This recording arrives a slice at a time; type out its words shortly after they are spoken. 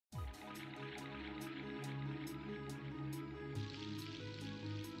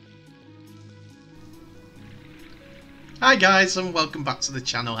Hi guys, and welcome back to the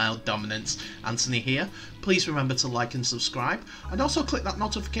channel. Hail Dominance, Anthony here. Please remember to like and subscribe, and also click that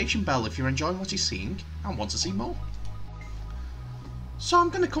notification bell if you're enjoying what you're seeing and want to see more. So I'm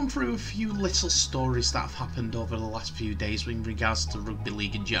going to come through a few little stories that have happened over the last few days in regards to rugby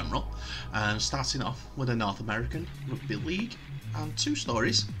league in general, starting off with the North American Rugby League and two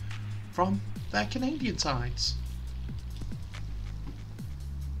stories from their Canadian sides.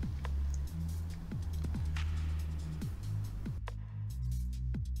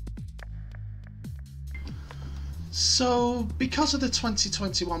 So, because of the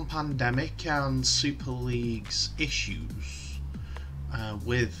 2021 pandemic and Super League's issues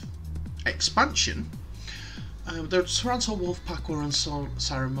with expansion, the Toronto Wolfpack were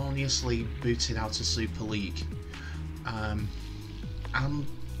unceremoniously booted out of Super League and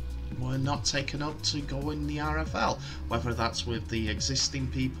were not taken up to go in the RFL, whether that's with the existing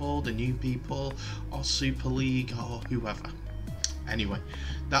people, the new people, or Super League, or whoever. Anyway,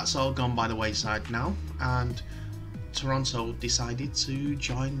 that's all gone by the wayside now, and Toronto decided to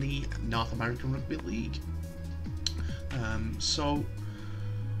join the North American Rugby League. So,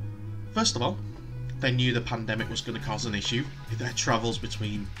 first of all, they knew the pandemic was going to cause an issue with their travels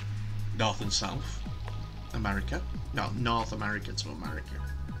between North and South America. No, North America to America.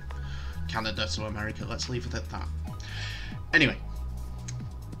 Canada to America, let's leave it at that. Anyway,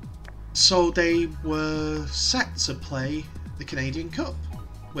 so they were set to play the Canadian Cup,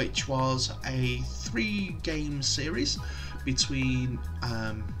 which was a 3-game series between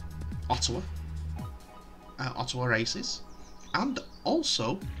Ottawa Aces, and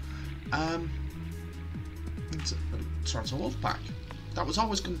also Toronto Wolfpack. That was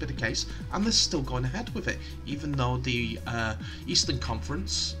always going to be the case, and they're still going ahead with it, even though the Eastern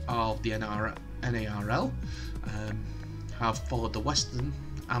Conference of the NARL have followed the Western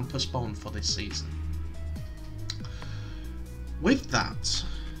and postponed for this season. With that,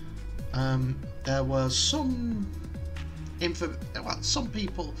 there were some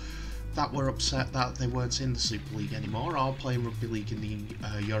people that were upset that they weren't in the Super League anymore, or playing rugby league in the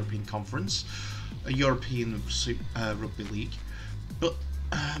European Conference, a European Rugby League, but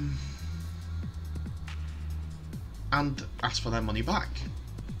and asked for their money back.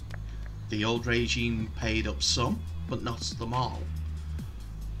 The old regime paid up some, but not them all.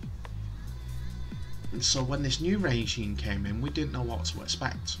 And so when this new regime came in, we didn't know what to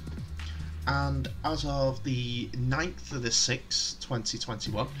expect. And as of the 9th of the 6th,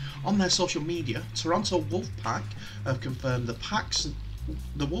 2021, on their social media, Toronto Wolfpack have confirmed the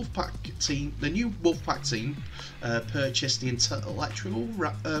new Wolfpack team purchased the intellectual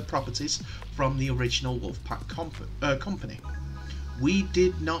properties from the original Wolfpack company. We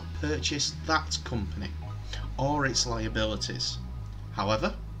did not purchase that company or its liabilities.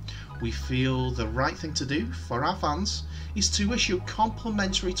 However, we feel the right thing to do for our fans is to issue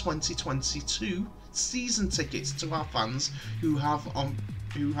complimentary 2022 season tickets to our fans who are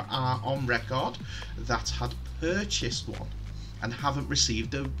on record that had purchased one and haven't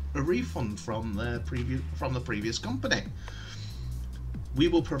received a refund from the previous company. We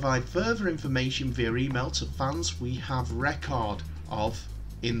will provide further information via email to fans we have record of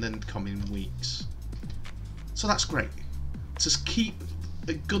in the coming weeks. So that's great. To keep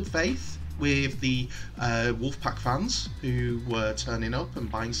good faith with the Wolfpack fans who were turning up and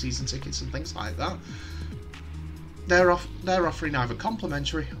buying season tickets and things like that, they're offering either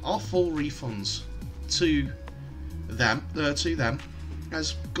complimentary or full refunds to them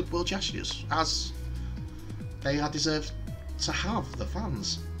as goodwill gestures, as they are deserved to have, the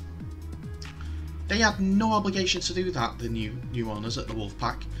fans. They had no obligation to do that, the new owners at the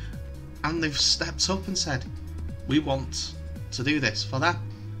Wolfpack, and they've stepped up and said, we want to do this for them.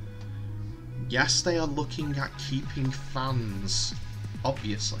 Yes, they are looking at keeping fans,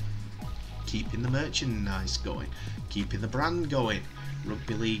 obviously, keeping the merchandise going, keeping the brand going.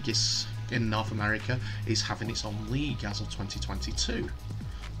 Rugby League in North America is having its own league as of 2022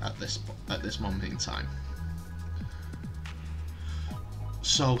 at this moment in time.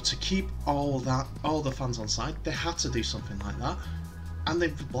 So to keep all the fans on side, they had to do something like that, and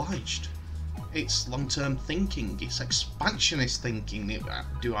they've obliged. It's long-term thinking, it's expansionist thinking,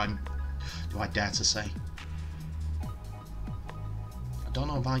 do I dare to say. I don't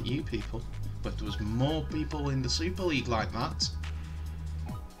know about you people, but if there was more people in the Super League like that,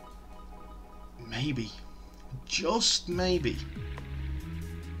 maybe, just maybe,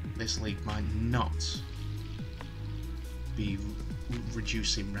 this league might not be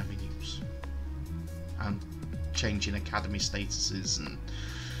reducing revenues and changing academy statuses and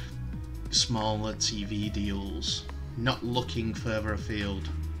smaller TV deals, not looking further afield,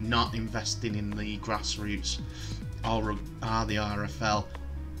 not investing in the grassroots, or the RFL,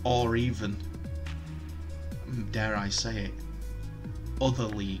 or even, dare I say it, other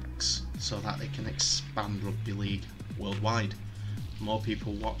leagues, so that they can expand rugby league worldwide. More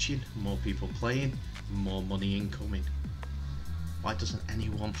people watching, more people playing, more money incoming. Why doesn't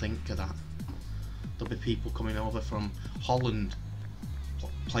anyone think of that? There'll be people coming over from Holland,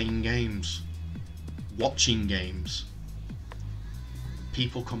 playing games, watching games.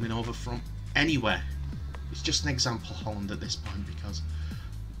 People coming over from anywhere. It's just an example, Holland, at this point, because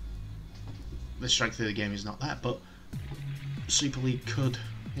the strength of the game is not there, but Super League could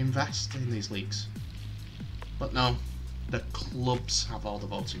invest in these leagues. But no, the clubs have all the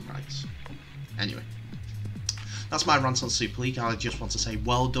voting rights. Anyway, that's my rant on Super League. I just want to say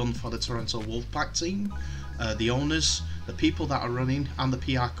well done for the Toronto Wolfpack team, the owners, the people that are running, and the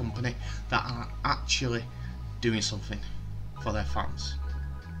PR company that are actually doing something for their fans.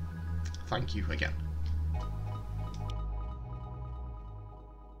 Thank you again.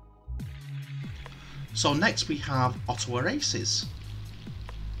 So next we have Ottawa Aces.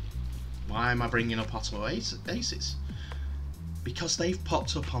 Why am I bringing up Ottawa Aces? Because they've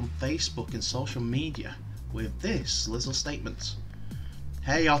popped up on Facebook and social media with this little statement.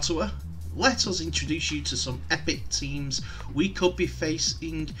 Hey Ottawa, let us introduce you to some epic teams we could be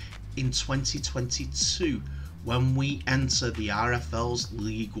facing in 2022 when we enter the RFL's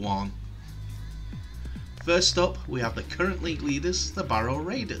League One. First up, we have the current league leaders, the Barrow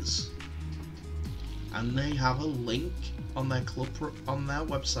Raiders. And they have a link on their club on their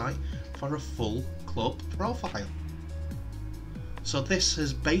website for a full club profile. So this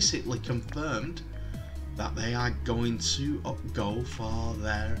has basically confirmed that they are going to go for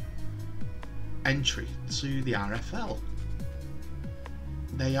their entry to the RFL.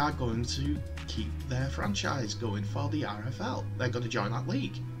 They are going to keep their franchise going for the RFL. They're going to join that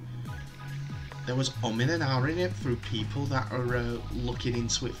league. There was umming and ahhing it through people that are looking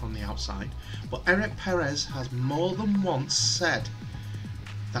into it from the outside, but Eric Perez has more than once said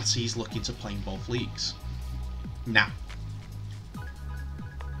that he's looking to play in both leagues. Now,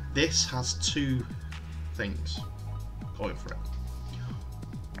 this has two things going for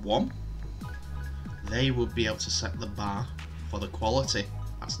it. One, they will be able to set the bar for the quality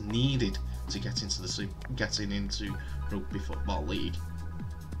that's needed to get into getting into Rugby Football League.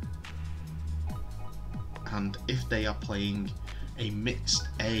 And if they are playing a mixed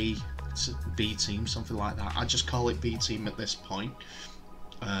A to B team, something like that, I just call it B team at this point,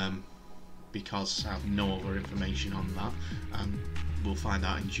 because I have no other information on that, and we'll find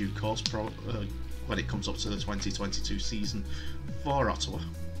out in due course when it comes up to the 2022 season for Ottawa.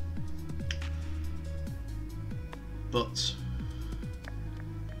 But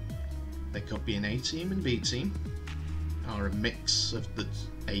there could be an A team and B team, or a mix of the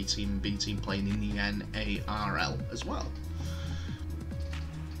A team and B team playing in the NARL as well.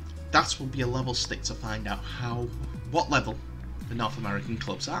 That will be a level stick to find out what level the North American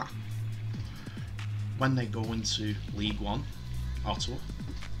clubs are when they go into League One, Ottawa,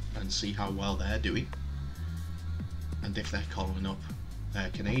 and see how well they're doing, and if they're calling up their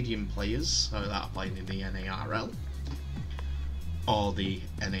Canadian players that are playing in the NARL, or the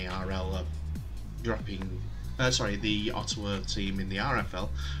NARL are dropping. The Ottawa team in the RFL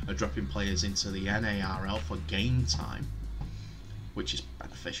are dropping players into the NARL for game time, which is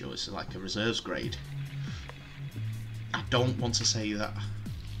beneficial. It's like a reserves grade. I don't want to say that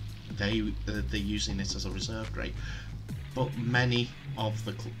they're using it as a reserve grade, but many of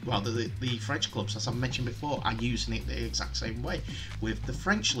the French clubs, as I mentioned before, are using it the exact same way with the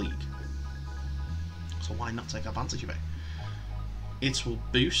French league. So why not take advantage of it? It will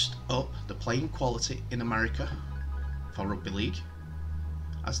boost up the playing quality in America for rugby league,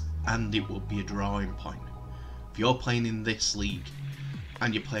 and it will be a drawing point. If you're playing in this league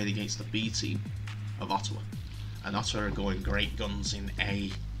and you're playing against the B team of Ottawa, and Ottawa are going great guns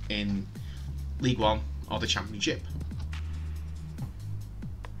in League One or the Championship,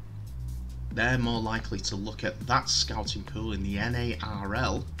 they're more likely to look at that scouting pool in the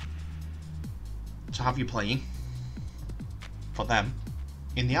NARL to have you playing for them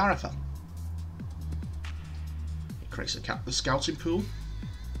in the RFL. It creates a scouting pool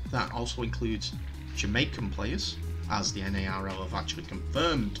that also includes Jamaican players, as the NARL have actually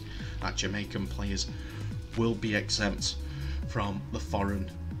confirmed that Jamaican players will be exempt from the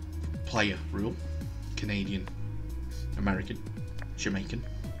foreign player rule. Canadian, American, Jamaican.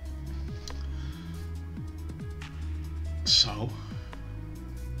 So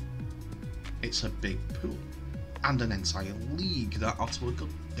it's a big pool and an entire league that Ottawa could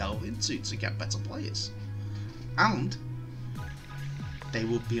delve into to get better players. And they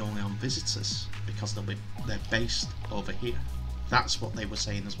would be only on visitors because they're based over here. That's what they were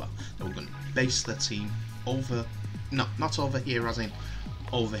saying as well. They were going to base their team over, not over here as in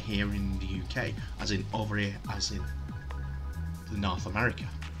over here in the UK, as in over here as in the North America,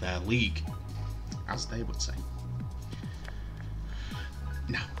 their league, as they would say.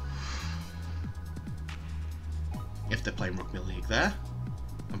 Now, if they're playing rugby league there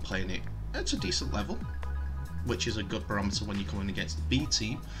and playing it at a decent level, which is a good barometer when you're coming against the B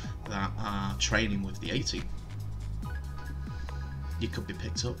team that are training with the A team, you could be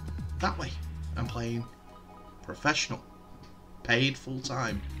picked up that way and playing professional, paid full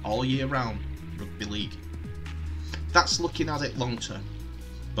time, all year round rugby league. That's looking at it long term,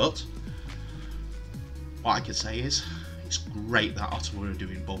 but what I can say is it's great that Ottawa are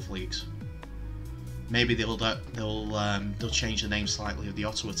doing both leagues. Maybe they'll change the name slightly of the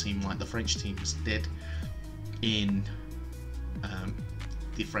Ottawa team like the French teams did in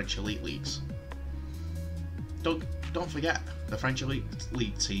the French elite leagues. Don't forget, the French elite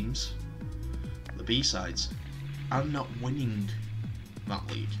league teams, the B sides, are not winning that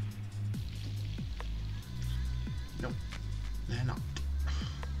league. No, they're not.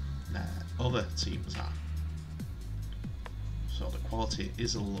 Other teams are. So the quality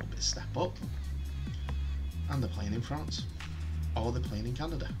is a little bit step up, and they're playing in France, or they're playing in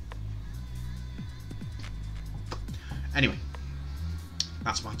Canada. Anyway,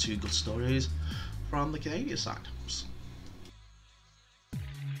 that's my two good stories from the Canadian side.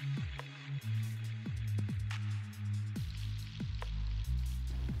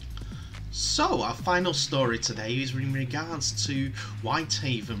 So our final story today is in regards to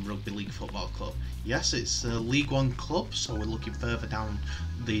Whitehaven Rugby League Football Club. Yes, it's a League One club, so we're looking further down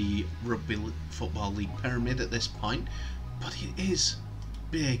the Rugby Football League pyramid at this point, but it is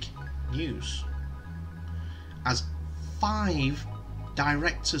big news, as 5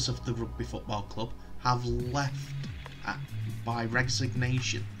 directors of the Rugby Football Club have left by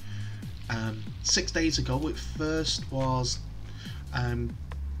resignation. 6 days ago it first was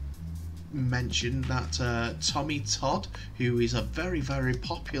mentioned that Tommy Todd, who is a very, very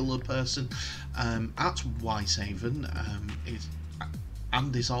popular person at Whitehaven, is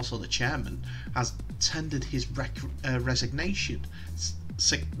also the chairman, has tendered his resignation.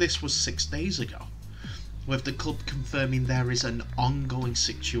 This was 6 days ago, with the club confirming there is an ongoing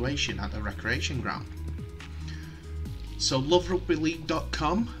situation at the recreation ground. So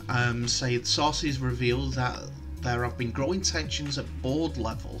loverugbyleague.com say sources reveal that there have been growing tensions at board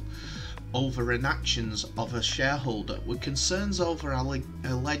level over inactions of a shareholder with concerns over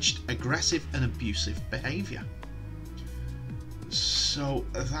alleged aggressive and abusive behaviour. So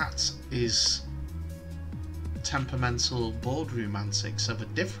that is temperamental boardroom antics of a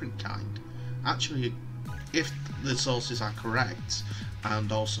different kind. Actually, if the sources are correct,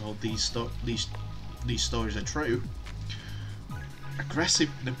 and also these stories are true, aggressive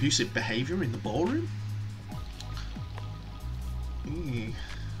and abusive behaviour in the ballroom?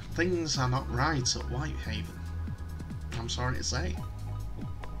 Things are not right at Whitehaven, I'm sorry to say.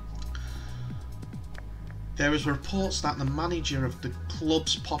 There is reports that the manager of the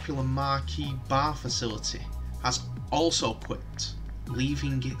club's popular Marquee bar facility has also quit,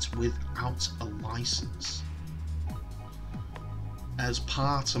 leaving it without a licence, as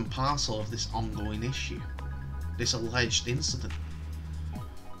part and parcel of this ongoing issue, this alleged incident.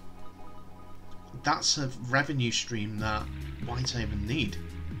 That's a revenue stream that Whitehaven need,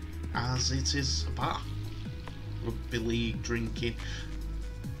 as it is a bar. Rugby league drinking,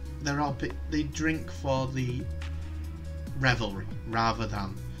 they drink for the revelry rather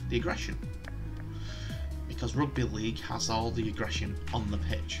than the aggression, because rugby league has all the aggression on the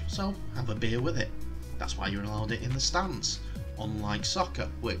pitch, so have a beer with it. That's why you're allowed it in the stands, unlike soccer,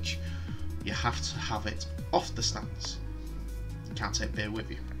 which you have to have it off the stands. You can't take beer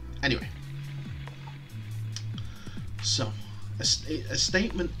with you. Anyway, so a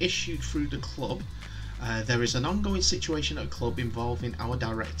statement issued through the club. There is an ongoing situation at the club involving our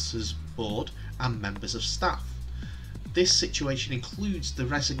directors, board and members of staff. This situation includes the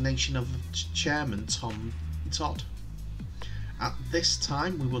resignation of chairman Tom Todd. At this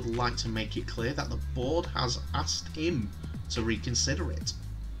time, we would like to make it clear that the board has asked him to reconsider it.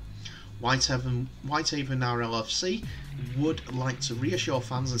 Whitehaven RLFC would like to reassure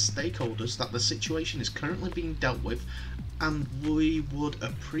fans and stakeholders that the situation is currently being dealt with, and we would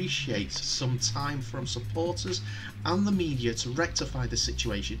appreciate some time from supporters and the media to rectify the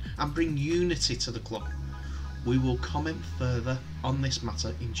situation and bring unity to the club. We will comment further on this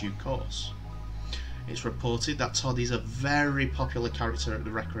matter in due course. It's reported that Todd is a very popular character at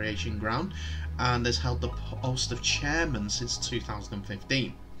the recreation ground and has held the post of chairman since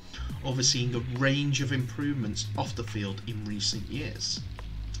 2015, overseeing a range of improvements off the field in recent years.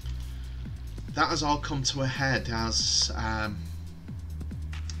 That has all come to a head as a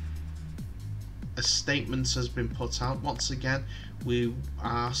statement has been put out. Once again, we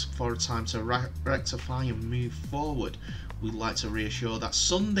ask for a time to rectify and move forward. We'd like to reassure that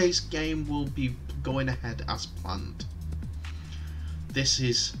Sunday's game will be going ahead as planned. This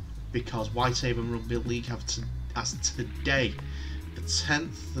is because Whitehaven Rugby League have as today, the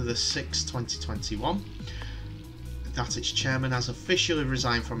 10th of the 6th 2021, that its chairman has officially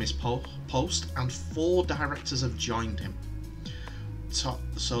resigned from his post and 4 directors have joined him.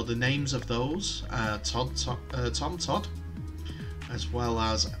 So the names of those Tom Todd, as well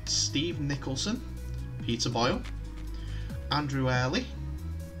as Steve Nicholson, Peter Boyle, Andrew Earley,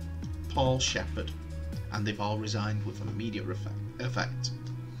 Paul Shepherd, and they've all resigned with immediate effect.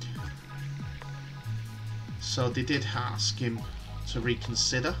 So they did ask him to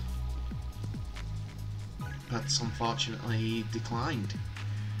reconsider, but unfortunately he declined.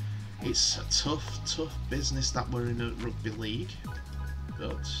 It's a tough business that we're in a rugby league,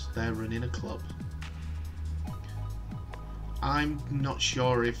 but they're running a club. I'm not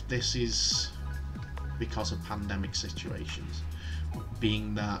sure if this is because of pandemic situations,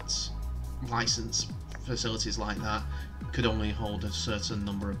 being that licensed facilities like that could only hold a certain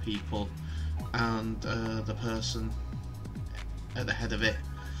number of people, and the person at the head of it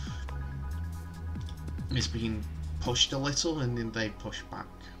is being pushed a little and then they push back.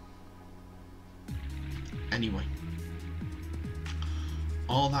 Anyway,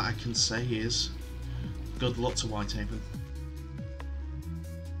 all that I can say is good luck to Whitehaven.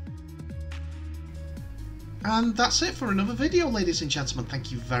 And that's it for another video, ladies and gentlemen.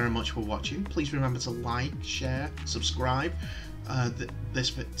 Thank you very much for watching. Please remember to like, share, subscribe to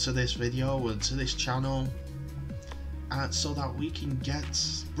this video and to this channel, so that we can get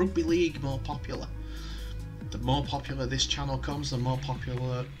rugby league more popular. The more popular this channel comes, the more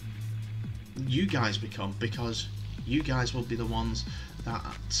popular you guys become, because you guys will be the ones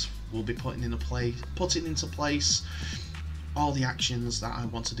that will be putting into place all the actions that I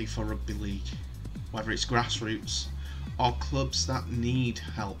want to do for rugby league, whether it's grassroots or clubs that need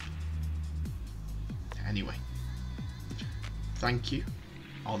help. Anyway, thank you,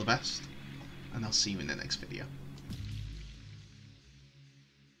 all the best, and I'll see you in the next video.